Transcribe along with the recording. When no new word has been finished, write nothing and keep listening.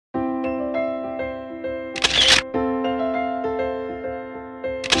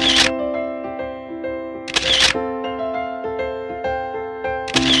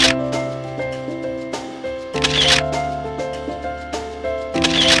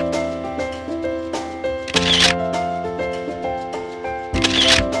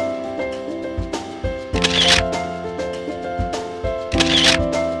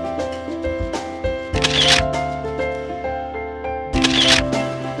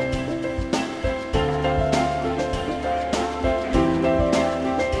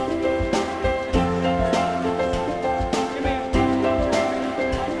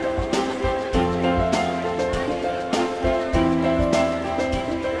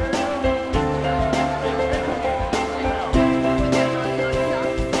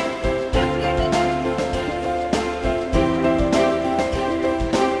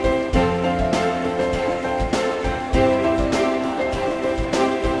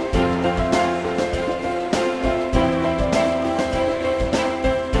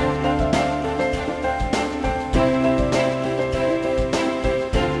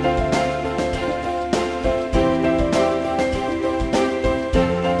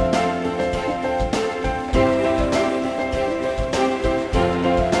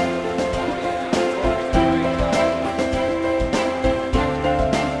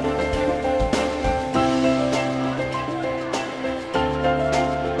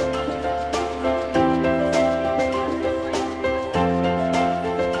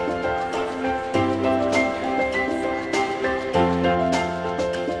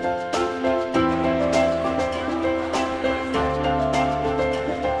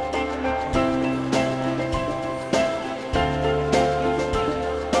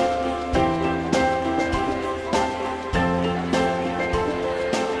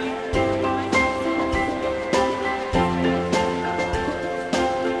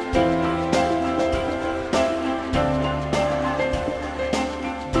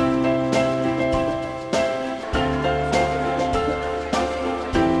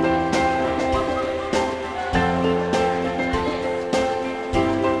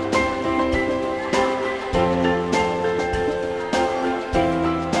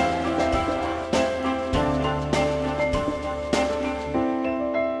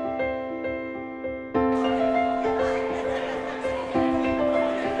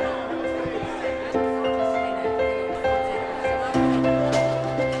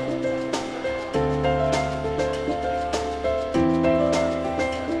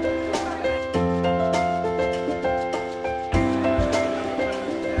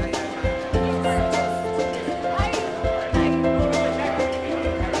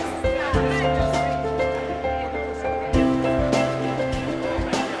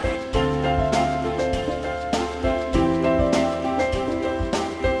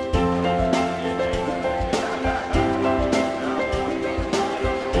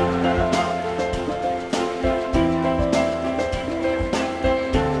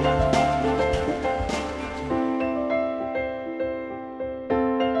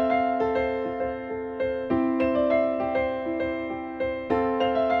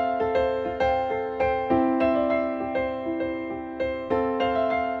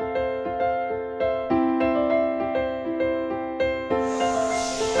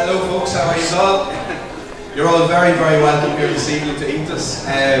Hello folks, how are you all? You're all very, very welcome here this evening to Iontas.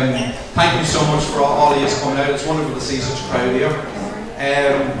 Thank you so much for all of you coming out. It's wonderful to see such a crowd here.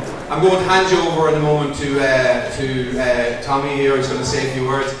 I'm going to hand you over in a moment to Tommy here, who's going to say a few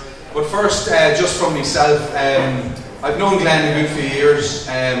words. But first, just from myself, I've known Glenn a good few years.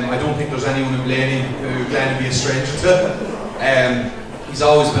 I don't think there's anyone in Blayney who Glenn would be a stranger to. He's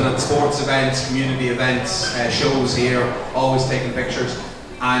always been at sports events, community events, shows here, always taking pictures.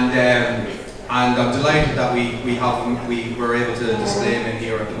 And I'm delighted that we were able to display him in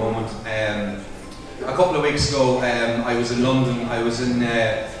here at the moment. A couple of weeks ago, I was in London. I was in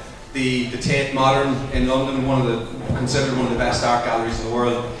the Tate Modern in London, considered one of the best art galleries in the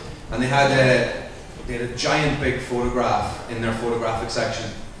world, and they had a giant big photograph in their photographic section,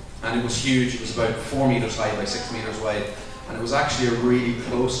 and it was huge. It was about 4 meters high by 6 meters wide, and it was actually a really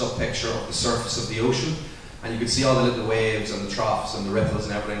close-up picture of the surface of the ocean. And you could see all the little waves and the troughs and the ripples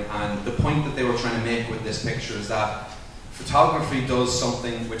and everything. And the point that they were trying to make with this picture is that photography does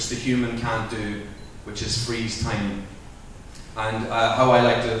something which the human can't do, which is freeze time. And how I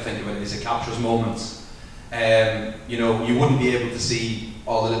like to think of it is it captures moments. You know, you wouldn't be able to see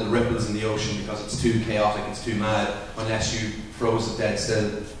all the little ripples in the ocean because it's too chaotic, it's too mad, unless you froze it dead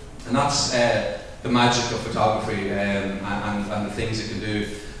still. And that's the magic of photography and the things it can do.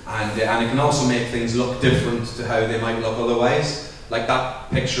 And it can also make things look different to how they might look otherwise. Like that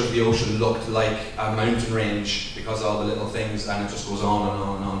picture of the ocean looked like a mountain range because of all the little things, and it just goes on and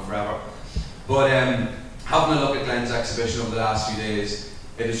on and on forever. But having a look at Glenn's exhibition over the last few days,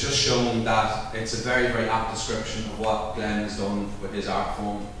 it has just shown that it's a very, very apt description of what Glenn has done with his art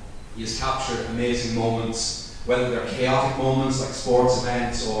form. He has captured amazing moments, whether they're chaotic moments like sports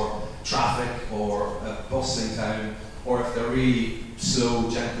events or traffic or a bustling town, or if they're really slow,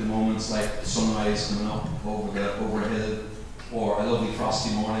 gentle moments like the sunrise coming up over a hill, or a lovely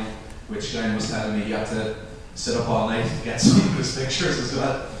frosty morning, which Glenn was telling me he had to sit up all night to get some of his pictures as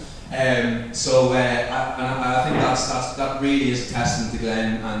well. I think that really is a testament to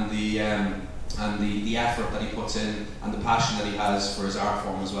Glenn and the effort that he puts in and the passion that he has for his art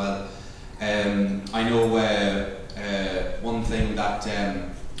form as well. I know one thing that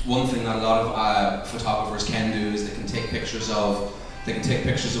a lot of photographers can do is they can take pictures of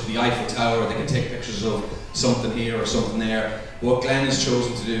the Eiffel Tower, they can take pictures of something here or something there. What Glenn has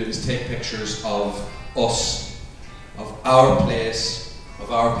chosen to do is take pictures of us, of our place,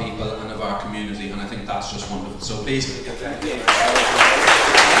 of our people and of our community, and I think that's just wonderful. So please give Glenn.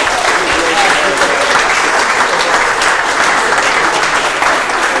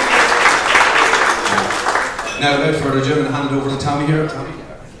 Now without further ado, I'm going to hand it over to Tommy here. Tommy.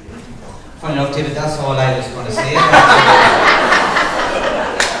 Funny enough, David, that's all I was going to say.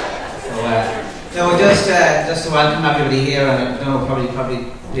 No, just to welcome everybody here, and I know probably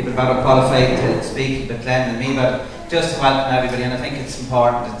people better qualified to speak with Glenn than me, but just to welcome everybody, and I think it's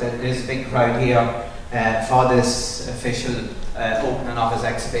important that there is a big crowd here for this official opening of his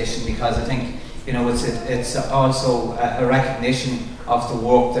exhibition, because I think, you know, it's also a recognition of the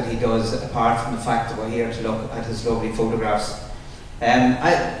work that he does, apart from the fact that we're here to look at his lovely photographs.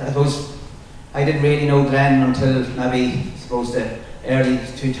 I suppose I didn't really know Glenn until maybe, I suppose, the early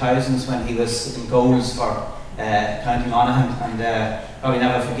 2000s when he was in goals for County Monaghan, and probably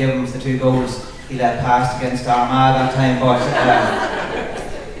never forgive him for the 2 goals he let past against Armagh that time,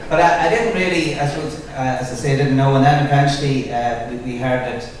 but I didn't really, I suppose, as I say, didn't know, and then eventually we heard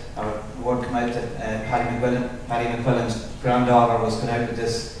that, or word came out that Paddy McQuillan's granddaughter was going out with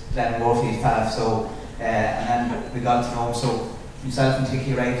this Glenn Murphy fella, so, and then we got to know him. So himself and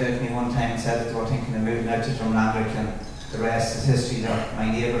Tiki right out to me one time and said that they were thinking of moving out to Drumlanrick, and the rest is history. They're my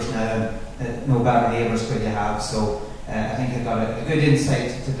neighbours now, and no better neighbours could you have. So I think I got a good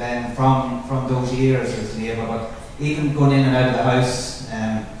insight to Glenn from those years as a neighbour. But even going in and out of the house,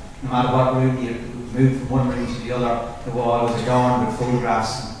 no matter what room you moved from one room to the other, the wall was adorned with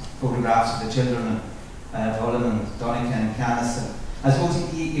photographs of the children, and Mullen and Donington and Canis. And I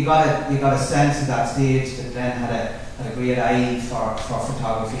suppose you got a sense at that stage that Glenn had a great eye for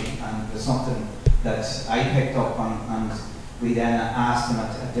photography, and it was something that I picked up on, and we then asked him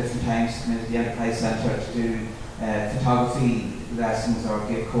at different times to come into the Enterprise Centre to do photography lessons or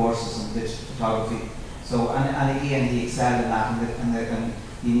give courses on digital photography. So, and again, he excelled in that, and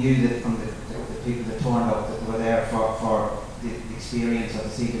he knew that from the people that turned up that they were there for the experience of the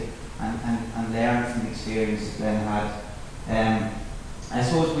seated and learn from the experience that Glenn had. I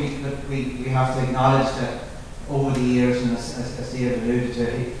suppose we have to acknowledge that over the years, and as David alluded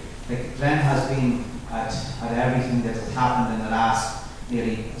to, like Glenn has been at everything that has happened in the last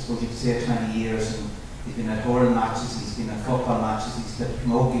nearly, I suppose you could say, 20 years. And He's been at hurling matches, he's been at football matches, he's been at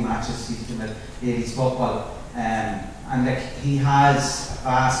camogie matches, he's been at ladies football, and like he has a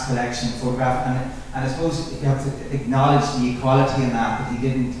vast collection of photographs. And I suppose you have to acknowledge the equality in that he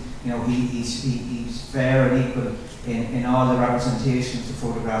didn't, you know, he's fair and equal in all the representations of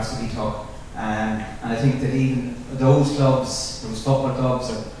photographs that he took. And I think that even those clubs, those football clubs,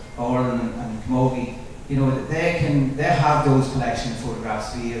 hurling and camogie, you know, they have those collection of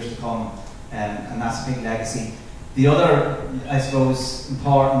photographs for years to come, and that's a big legacy. The other, I suppose,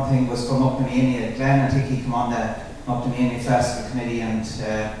 important thing was for Mucknamania. Glenn, I think he came on the Mucknamania Festival Committee, and I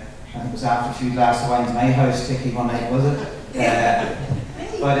think it was after a few glasses of wine to my house, Ticky, one night, was it?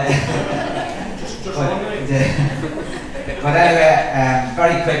 But anyway,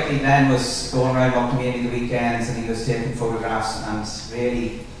 very quickly, Glenn was going around Mucknamania the weekends, and he was taking photographs, and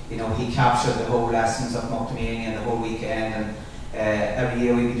really, you know, he captured the whole lessons of Mucknamania and the whole weekend. And every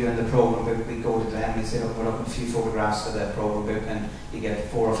year we'd be doing the programme book, we'd go to Glenn, we'd say, look, we're looking a few photographs for the programme book, and you get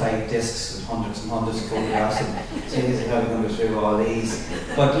 4 or 5 discs with hundreds and hundreds of photographs, and say, this is how we're going to go through all these.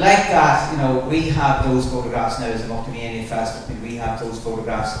 But like that, you know, we have those photographs now as a Mucknamania Festival. We have those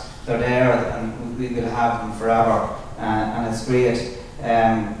photographs, they're there, and we will have them forever, and it's great.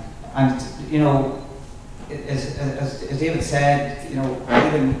 And you know, as David said, you know,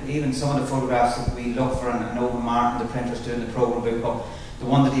 even some of the photographs that we look for, and Owen Martin, the printer's doing the programme book, the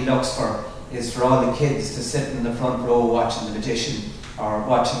one that he looks for is for all the kids to sit in the front row watching the magician or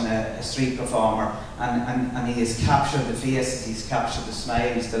watching a street performer, and he has captured the faces, he's captured the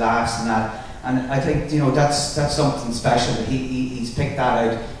smiles, the laughs, and that. And I think, you know, that's something special that he's picked that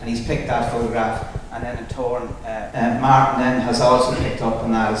out, and he's picked that photograph, and then in turn, Martin then has also picked up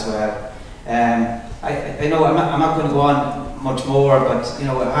on that as well. I know I'm not going to go on much more, but you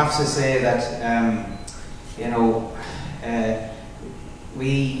know, I have to say that you know, I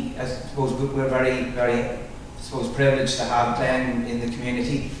suppose we're very privileged to have Glenn in the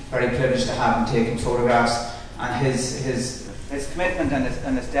community. Very privileged to have him taking photographs, and his commitment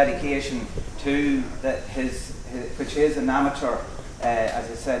and his dedication to which is an amateur, as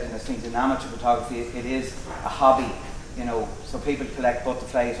I said in his things, an amateur photography. It is a hobby, you know. So people collect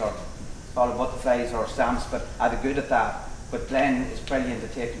butterflies or follow butterflies or stamps, but are good at that. But Glenn is brilliant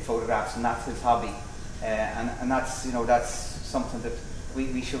at taking photographs, and that's his hobby, and that's, you know, that's something that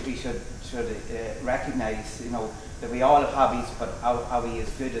we should recognise, you know, that we all have hobbies, but are we as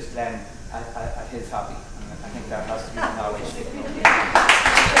good as Glenn at his hobby? And I think that has to be acknowledged.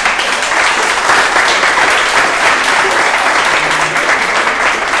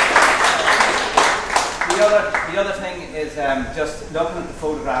 The other thing is just looking at the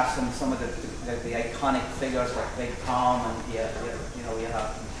photographs and some of the iconic figures like Big Tom, and you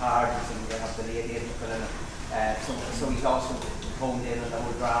have Targets, and you have the lady in it. So he's also honed in on the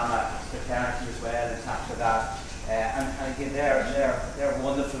whole drama, fraternity as well, and captured that. And again, they're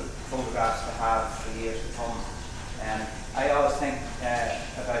wonderful photographs to have for years to come. I always think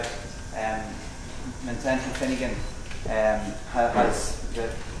about Vincent Finnegan has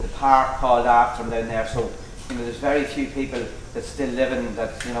the park called after him down there. So, you know, there's very few people that's still living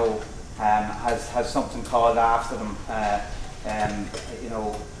that, you know, has something called after them. You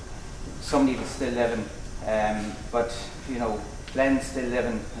know, somebody that's still living, but you know, Glenn's still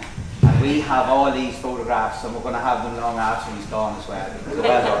living, and we have all these photographs, and we're going to have them long after he's gone as well. So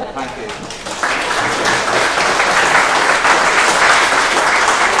well done. Thank you.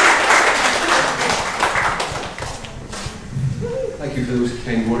 Thank you for those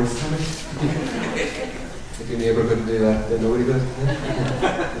kind words, Tommy. If your neighbour couldn't do that, then nobody could.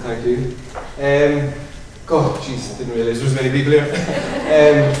 Thank you. God, jeez, I didn't realise there was many people here.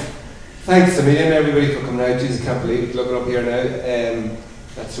 Thanks a million, everybody, for coming out. Jesus, I can't believe it, looking up here now.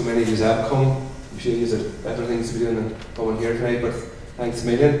 That so many of you have come. I'm sure you have better things to be doing than coming here tonight, but thanks a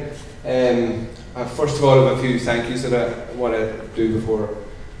million. First of all, I have a few thank yous that I want to do before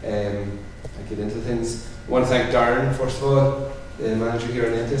I get into things. I want to thank Darren, first of all, the manager here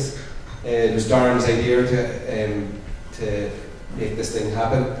in Iontas. It was Darren's idea to make this thing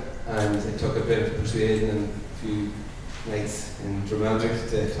happen, and it took a bit of persuading and a few nights in Dramatic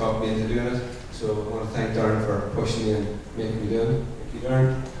to talk me into doing it. So I want to thank Darren for pushing me and making me do it. Thank you,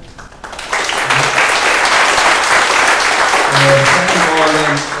 Darren. Second of all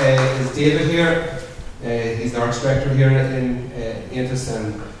is David here. He's the arts director here in Iontas,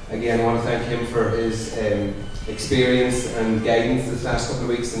 and again I want to thank him for his experience and guidance this last couple of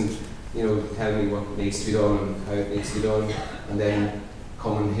weeks, and you know, telling me what needs to be done and how it needs to be done, and then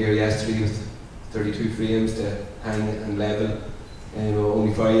coming here yesterday with 32 frames to hang and level.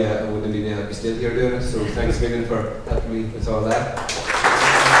 Only for you, I wouldn't be still here doing it, so thanks a million for helping me with all that.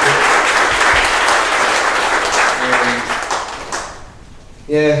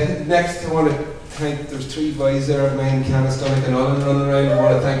 Yeah, next I want to thank, there's 3 boys there of mine, Canis, Stomach and Olin running around. I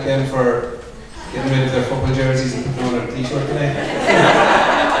want to thank them for getting rid of their football jerseys and putting on a t-shirt today.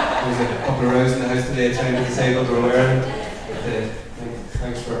 There was a couple of rows in the house today trying to decide what they were wearing. But,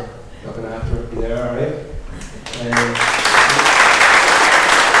 thanks for looking after me there, alright?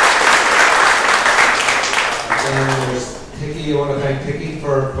 There's Tiki. I want to thank Tiki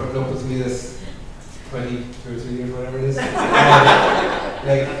for putting up with me this 22 or 3 years, whatever it is.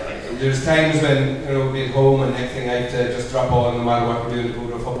 Like, there's times when, we'll be at home and next thing I have to just drop on no matter what we're doing, go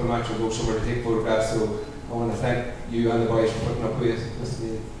to a football match or go somewhere to take photographs. So I want to thank you and the boys for putting up with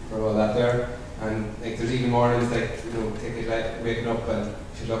me for all that there. And like, there's even mornings like, Tiki like waking up and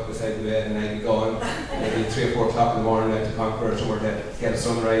she'd look beside the bed and I'd be gone maybe 3 or 4 o'clock in the morning out to Conquer or somewhere to get a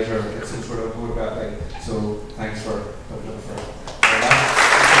sunrise or get some sort of photograph. Like, so thanks for putting up for that.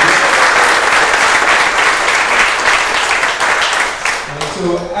 So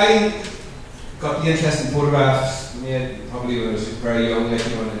I got the interest in photographs probably when I was very young, like,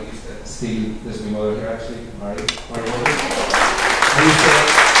 when I used to steal, this is my mother here actually, Mary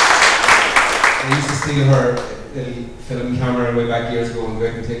I used to steal her little film camera way back years ago and go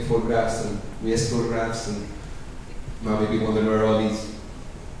out and take photographs and waste photographs, and Mommy would be wondering where all these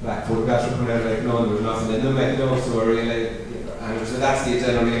black photographs were coming out, like, no, there was nothing in them, like, so I realised, and it was at that stage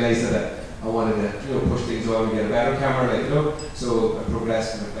then I realised that I wanted to, push things on and get a better camera, like, so I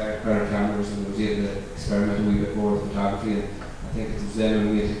progressed with better cameras and I was able to experiment a wee bit more with photography. And I think it was then when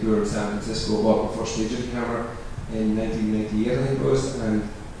we were in San Francisco, bought my first digital camera in 1998, I think it was, and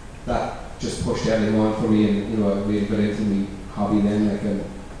that just pushed everything on for me, and I really got into my hobby then, like, and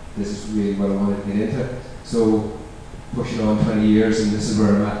this is really what I wanted to get into. So pushing on 20 years, and this is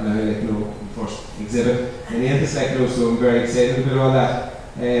where I'm at now, like, first exhibit in Iontas, like, so I'm very excited about all that.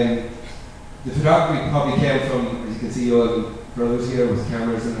 The photography probably came from, as you can see, all the brothers here with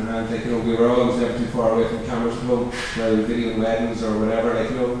cameras in their hands. Like, we were always never too far away from cameras at home, whether videoing weddings or whatever,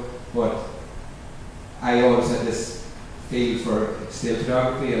 like, but I always had this feel for still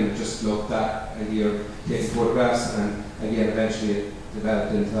photography and just loved that idea of taking photographs, and again, eventually it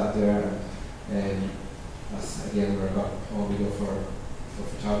developed into that there, and that's again where I got all we go for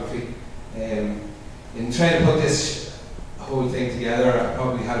photography. In trying to put this whole thing together, I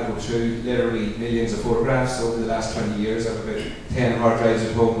probably had to go through literally millions of photographs over the last 20 years. I have about 10 hard drives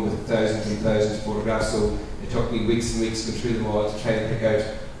at home with thousands and thousands of photographs, so it took me weeks and weeks to go through them all to try and pick out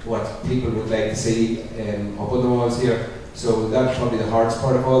what people would like to see up on the walls here. So that's probably the hardest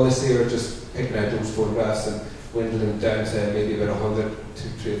part of all this here, just picking out those photographs and whittling them down to maybe about 100 to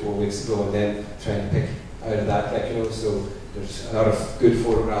 3 or 4 weeks ago, and then trying to pick out of that, like, so there's a lot of good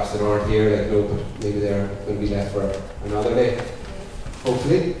photographs that aren't here, like, but maybe they're going to be left for another day,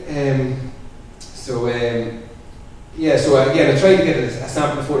 hopefully. So again, I tried to get a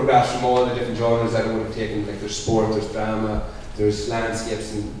sample of photographs from all the different genres that I would have taken. Like, there's sport, there's drama, there's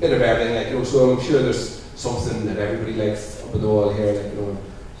landscapes, and a bit of everything, like, so I'm sure there's something that everybody likes up on the wall here, like,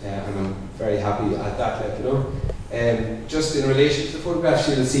 and I'm very happy at that, like, just in relation to the photographs,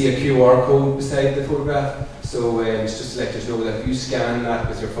 you'll see a QR code beside the photograph. So it's just to let you know that if you scan that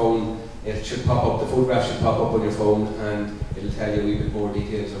with your phone, it should pop up, the photograph should pop up on your phone, and it'll tell you a wee bit more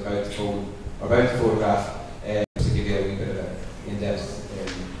details about the phone, or about the photograph, to give you a wee bit of in-depth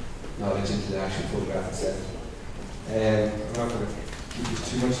knowledge into the actual photograph itself. I'm not going to keep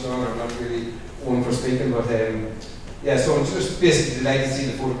this too much longer, I'm not really one for speaking, but so I'm just basically delighted to see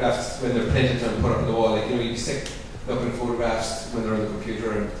the photographs when they're printed and put up on the wall. Like, you'd be sick looking at photographs when they're on the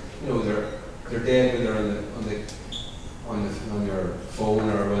computer, and they're dead when they're on your phone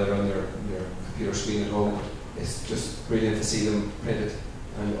or whether on your computer screen at home. It's just brilliant to see them printed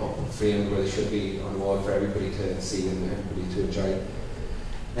and up framed where they should be on the wall for everybody to see and everybody to enjoy.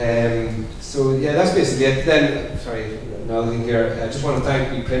 So yeah, that's basically it. Then, sorry, another thing here. I just want to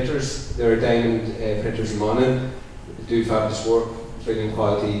thank the printers. They're Diamond printers in Monaghan. They do fabulous work, brilliant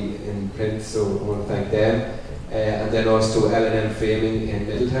quality in print. So I want to thank them. And then also L&M Framing in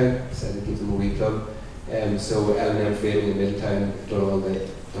Middletown, so to give them a wee plug. So L&M Framing in Middletown have done all the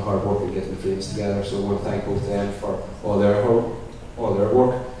hard work in getting the frames together, so I want to thank both of them for all their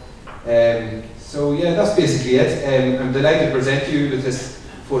work. So yeah, that's basically it. I'm delighted to present you with this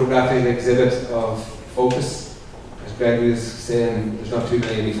photographic exhibit of focus. As Greg was saying, there's not too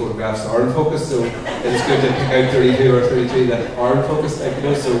many photographs that are in focus, so it's good to pick out 32 or 33 that are in focus,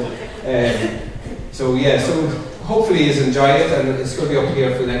 so hopefully you enjoy it, and it's going to be up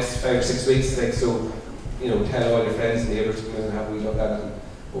here for the next 5 or 6 weeks. So tell all your friends and neighbours to come in and have a wee look at it, and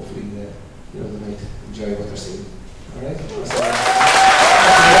hopefully they might enjoy what they're seeing. All right.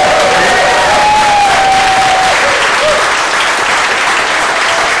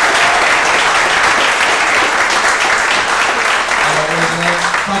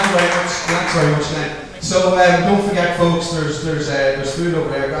 Thanks very much, Glenn. So don't forget, folks, there's food over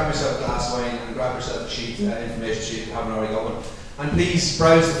there. Grab yourself a glass of wine and grab yourself a sheet, information sheet if you haven't already got one. And please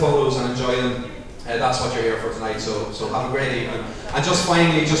browse the photos and enjoy them. That's what you're here for tonight. So have a great evening. And just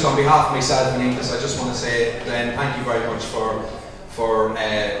finally, just on behalf of myself and Iontas, I just want to say, Glenn, thank you very much for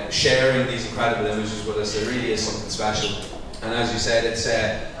sharing these incredible images with us. It really is something special. And as you said,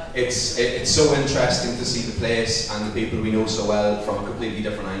 it's so interesting to see the place and the people we know so well from a completely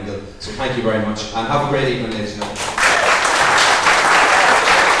different angle. So thank you very much, and have a great evening, ladies and gentlemen.